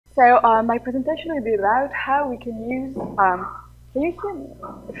So my presentation will be about how we can use, can you hear me?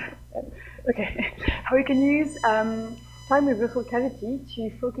 Okay, how we can use time reversal cavity to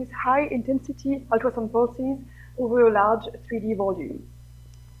focus high intensity ultrasound pulses over a large 3D volume.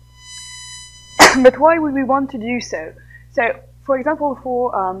 But why would we want to do so? So, for example,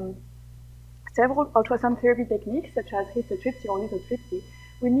 for several ultrasound therapy techniques, such as histotripsy or lithotripsy,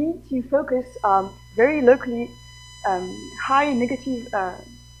 we need to focus very locally high negative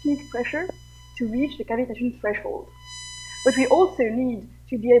peak pressure to reach the cavitation threshold. But we also need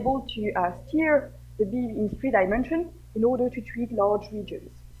to be able to steer the beam in 3 dimensions in order to treat large regions.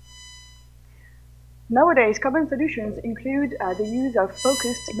 Nowadays, common solutions include the use of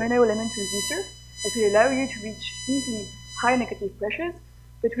focused monoelement transducer that will allow you to reach easily high negative pressures,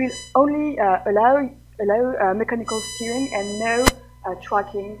 but will only allow mechanical steering and no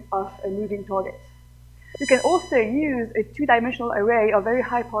tracking of a moving target. You can also use a 2-dimensional array of very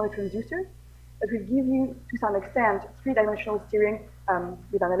high power transducers that will give you, to some extent, 3-dimensional steering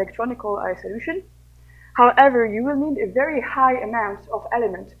with an electronical solution. However, you will need a very high amount of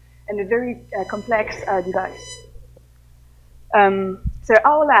element and a very complex device. So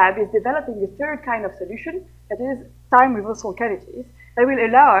our lab is developing a third kind of solution, that is time reversal cavities, that will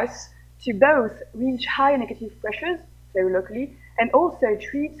allow us to both reach high negative pressures very locally and also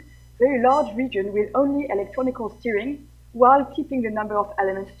treat very large region with only electronical steering while keeping the number of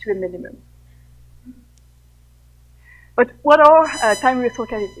elements to a minimum. But what are time reversal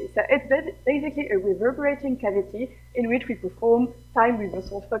cavities? So it's basically a reverberating cavity in which we perform time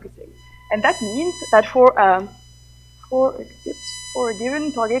reversal focusing. And that means that for a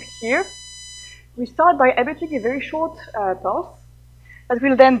given target here, we start by emitting a very short pulse that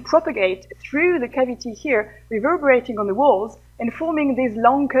will then propagate through the cavity here, reverberating on the walls and forming these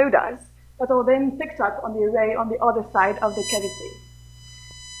long codas that are then picked up on the array on the other side of the cavity.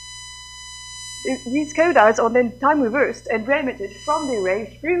 These codas are then time reversed and re-emitted from the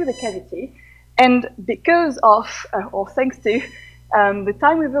array through the cavity, and because of, or thanks to, the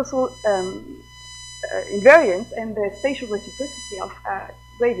time reversal invariance and the spatial reciprocity of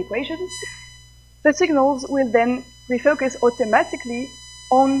wave equations, the signals will then refocus automatically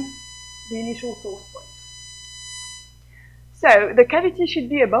on the initial source point. So the cavity should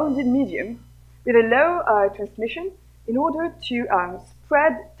be a bounded medium with a low transmission in order to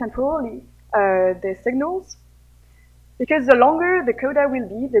spread temporally the signals, because the longer the coda will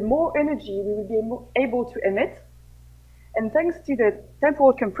be, the more energy we will be able to emit. And thanks to the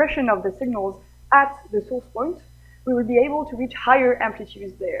temporal compression of the signals at the source point, we will be able to reach higher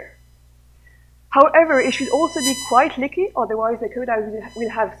amplitudes there. However, it should also be quite leaky, otherwise the coda will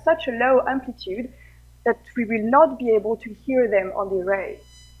have such a low amplitude that we will not be able to hear them on the array.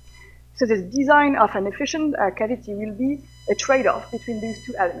 So the design of an efficient cavity will be a trade-off between these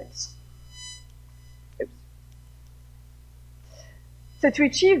two elements. Oops. So to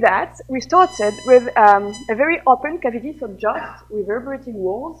achieve that, we started with a very open cavity, so just reverberating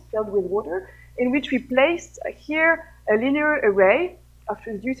walls filled with water, in which we placed here a linear array of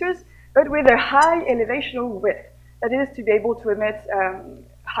transducers, but with a high elevational width, that is to be able to emit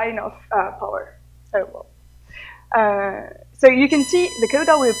high enough power. So you can see the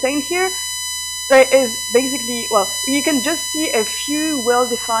coda we obtained here. There is basically, well, you can just see a few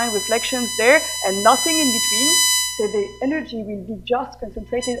well-defined reflections there and nothing in between. So the energy will be just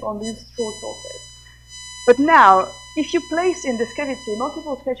concentrated on these short pulses. But now, if you place in this cavity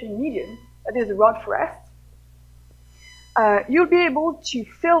multiple stretching medium, that is a rod forest, you'll be able to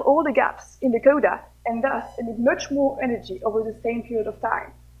fill all the gaps in the coda and thus emit much more energy over the same period of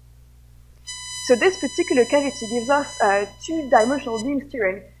time. So this particular cavity gives us 2-dimensional beam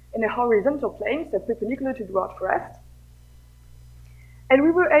steering in a horizontal plane, so perpendicular to the rod forest. And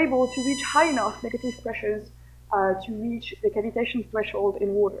we were able to reach high enough negative pressures to reach the cavitation threshold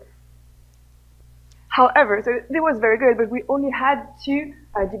in water. However, so it was very good, but we only had 2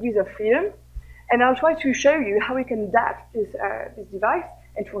 degrees of freedom. And I'll try to show you how we can adapt this device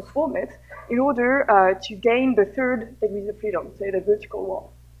and transform it in order to gain the 3rd degree of freedom, so the vertical one.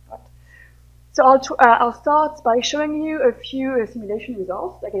 Right? So I'll start by showing you a few simulation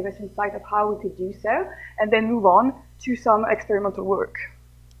results that gave us insight of how we could do so, and then move on to some experimental work.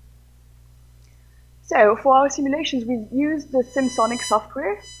 So for our simulations, we used the SimSonic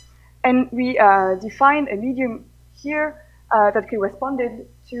software, and we defined a medium here that corresponded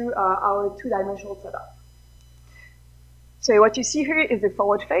to our 2-dimensional setup. So what you see here is the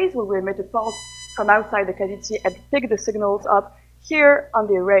forward phase, where we emit a pulse from outside the cavity and pick the signals up here on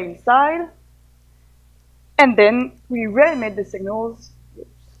the array inside. And then we re-emit the signals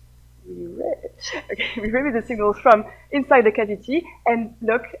we read the signals from inside the cavity and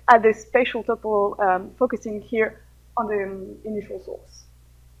look at the spatial tuple focusing here on the initial source.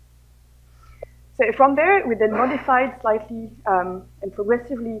 So from there, we then modified slightly and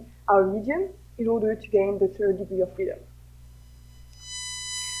progressively our medium in order to gain the third degree of freedom.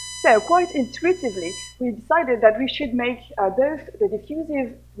 So quite intuitively, we decided that we should make both the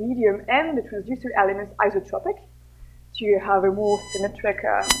diffusive medium and the transducer elements isotropic to have a more symmetric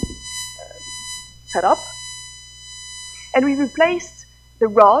setup. And we replaced the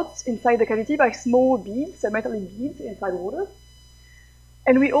rods inside the cavity by small beads, so metallic beads inside water.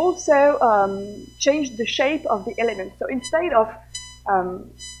 And we also changed the shape of the elements. So instead of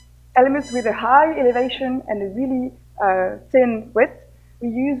elements with a high elevation and a really thin width, we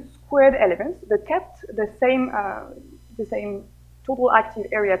used squared elements that kept the same total active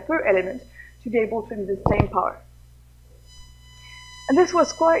area per element to be able to use the same power. And this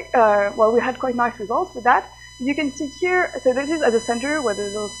was quite, well, we had quite nice results with that. You can see here, so this is at the center where the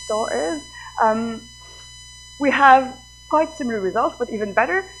little star is. We have quite similar results, but even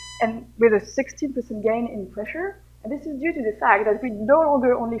better, and with a 16% gain in pressure. And this is due to the fact that we no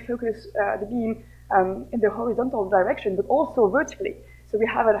longer only focus the beam in the horizontal direction, but also vertically. So we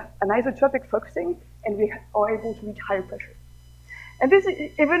have an isotropic focusing, and we are able to reach higher pressure. And this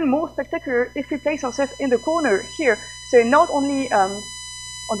is even more spectacular if we place ourselves in the corner here. So not only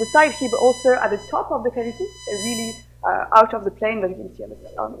on the side here, but also at the top of the cavity, so really out of the plane that you can see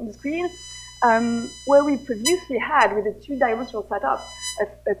on the screen, where we previously had, with a two-dimensional setup,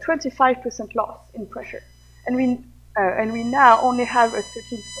 a 25% loss in pressure. And we now only have a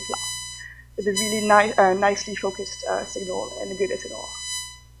 13% loss, with a really nicely focused signal and a good SNR.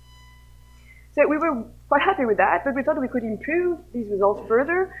 So we were quite happy with that, but we thought we could improve these results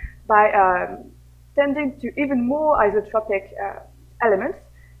further by tending to even more isotropic elements.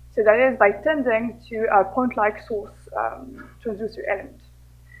 So that is by tending to a point-like source transducer element.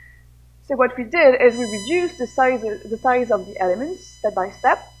 So what we did is we reduced the size of the elements step by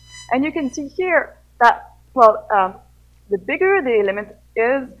step, and you can see here that, well, the bigger the element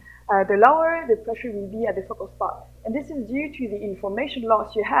is, the lower the pressure will be at the focal spot. And this is due to the information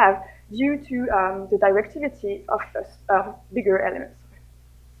loss you have due to the directivity of bigger elements.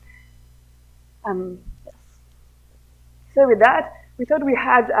 Yes. So with that, we thought we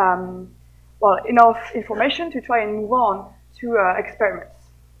had well, enough information to try and move on to experiments.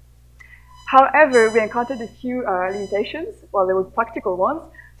 However, we encountered a few limitations. Well, there were practical ones.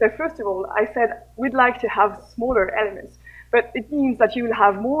 So first of all, I said we'd like to have smaller elements, but it means that you will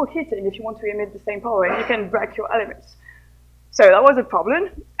have more heating if you want to emit the same power, and you can break your elements. So that was a problem.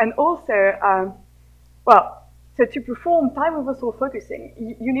 And also, well, so to perform time reversal focusing,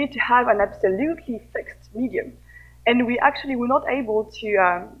 you need to have an absolutely fixed medium. And we actually were not able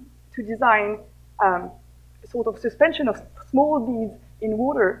to design a sort of suspension of small beads in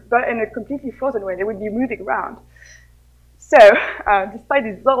water, but in a completely frozen way. They would be moving around. So despite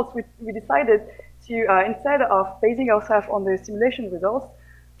these results, we decided to, instead of basing ourselves on the simulation results,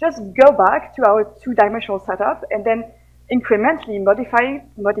 just go back to our two-dimensional setup and then incrementally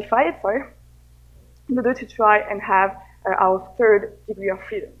modify it, in order to try and have our third degree of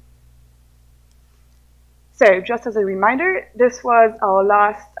freedom. So just as a reminder, this was our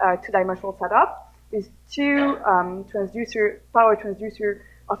last two-dimensional setup with two power transducer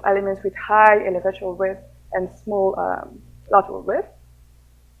of elements with high elevational width and small lateral width,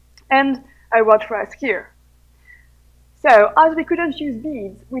 and a rod fresk here. So as we couldn't use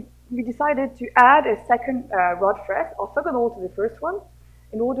beads, we decided to add a second rod fresk, orthogonal to the first one,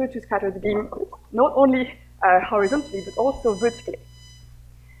 in order to scatter the beam not only horizontally, but also vertically.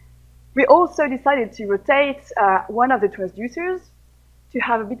 We also decided to rotate one of the transducers to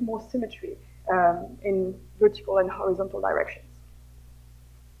have a bit more symmetry in vertical and horizontal directions.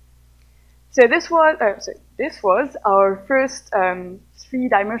 So this was our first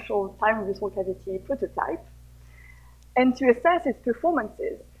three-dimensional time reversal cavity prototype. And to assess its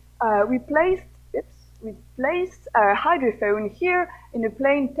performances, we placed a hydrophone here in a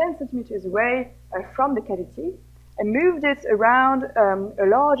plane 10 centimeters away from the cavity, and moved it around a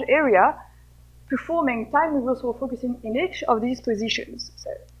large area, performing time reversal focusing in each of these positions. So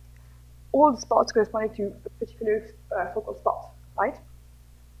all the spots corresponding to a particular focal spot, right?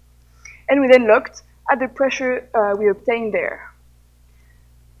 And we then looked at the pressure we obtained there.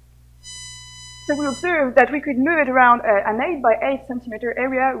 So we observed that we could move it around an 8 by 8 centimeter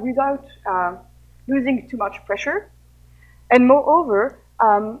area without losing too much pressure. And moreover,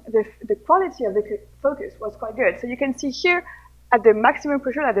 the quality of the focus was quite good. So you can see here at the maximum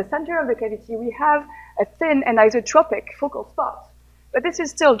pressure at the center of the cavity, we have a thin and isotropic focal spot. But this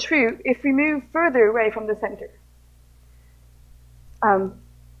is still true if we move further away from the center.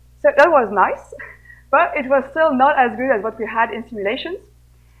 So that was nice, but it was still not as good as what we had in simulations.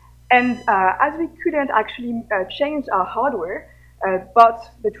 And as we couldn't actually change our hardware, but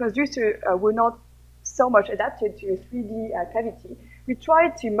the transducer were not so much adapted to a 3D cavity, we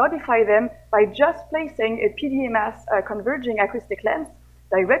tried to modify them by just placing a PDMS converging acoustic lens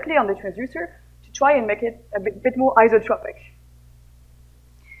directly on the transducer to try and make it a bit more isotropic.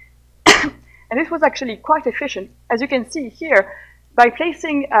 And this was actually quite efficient. As you can see here, by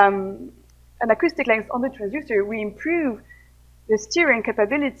placing an acoustic lens on the transducer, we improve the steering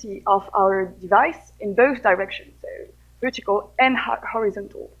capability of our device in both directions, so vertical and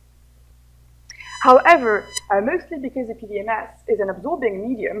horizontal. However, mostly because the PDMS is an absorbing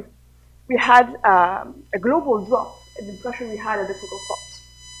medium, we had a global drop in the pressure we had at the focal spot.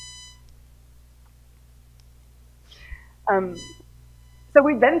 So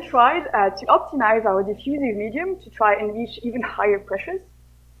we then tried to optimize our diffusive medium to try and reach even higher pressures.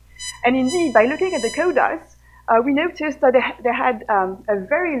 And indeed, by looking at the CODAs, we noticed that they had a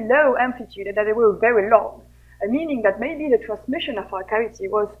very low amplitude and that they were very long, meaning that maybe the transmission of our cavity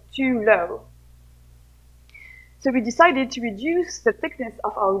was too low. So we decided to reduce the thickness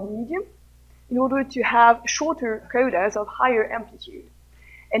of our medium in order to have shorter CODAs of higher amplitude.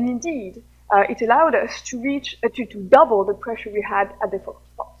 And indeed, it allowed us to reach to double the pressure we had at the focal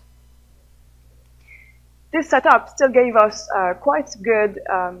spot. This setup still gave us quite good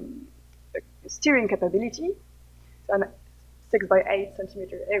steering capability, so a 6 by 8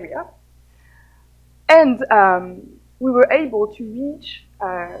 centimeter area, and we were able to reach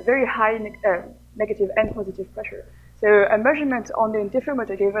very high negative and positive pressure. So a measurement on the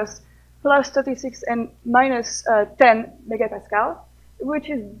interferometer gave us plus 36 and minus 10 megapascal, which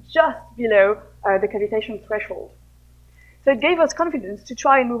is just below the cavitation threshold. So it gave us confidence to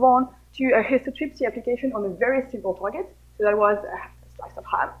try and move on to a histotripsy application on a very simple target. So that was a slice of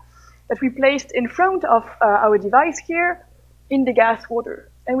ham that we placed in front of our device here in the gas water.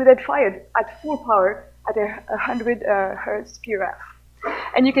 And we then fired at full power at 100 hertz PRF.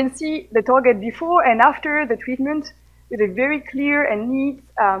 And you can see the target before and after the treatment with a very clear and neat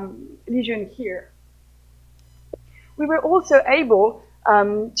lesion here. We were also able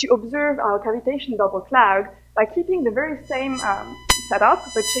to observe our cavitation double cloud by keeping the very same setup,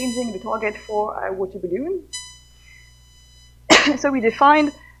 but changing the target for a water balloon. So we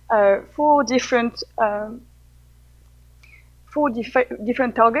defined four different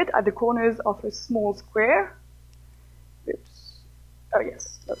targets at the corners of a small square. Oops. Oh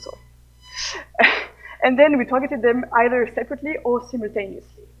yes, that's all. And then we targeted them either separately or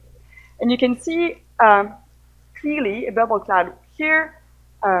simultaneously. And you can see clearly a bubble cloud here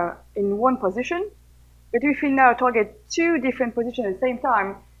in one position. But if we now target two different positions at the same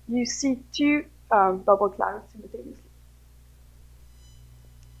time, you see two bubble clouds simultaneously.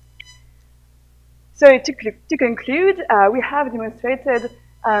 So to conclude, we have demonstrated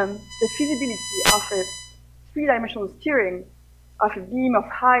the feasibility of a three-dimensional steering of a beam of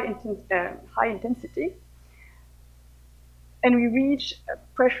high intensity, and we reach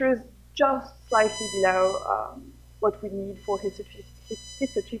pressures just slightly below what we need for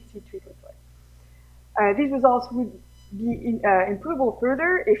histotripsy treatment. These results would be improvable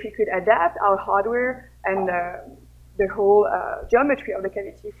further if we could adapt our hardware and the whole geometry of the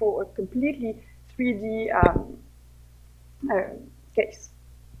cavity for a completely 3D case.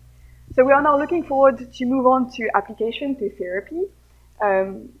 So we are now looking forward to move on to application to therapy.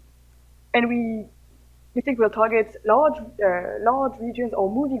 And we think we'll target large regions or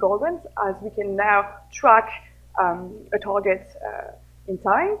movie Goldwins, as we can now track a target in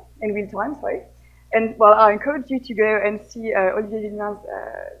real time, sorry. And well, I encourage you to go and see Olivier Villemin's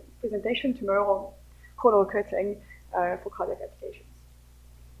presentation tomorrow on coronal cutting for cardiac applications.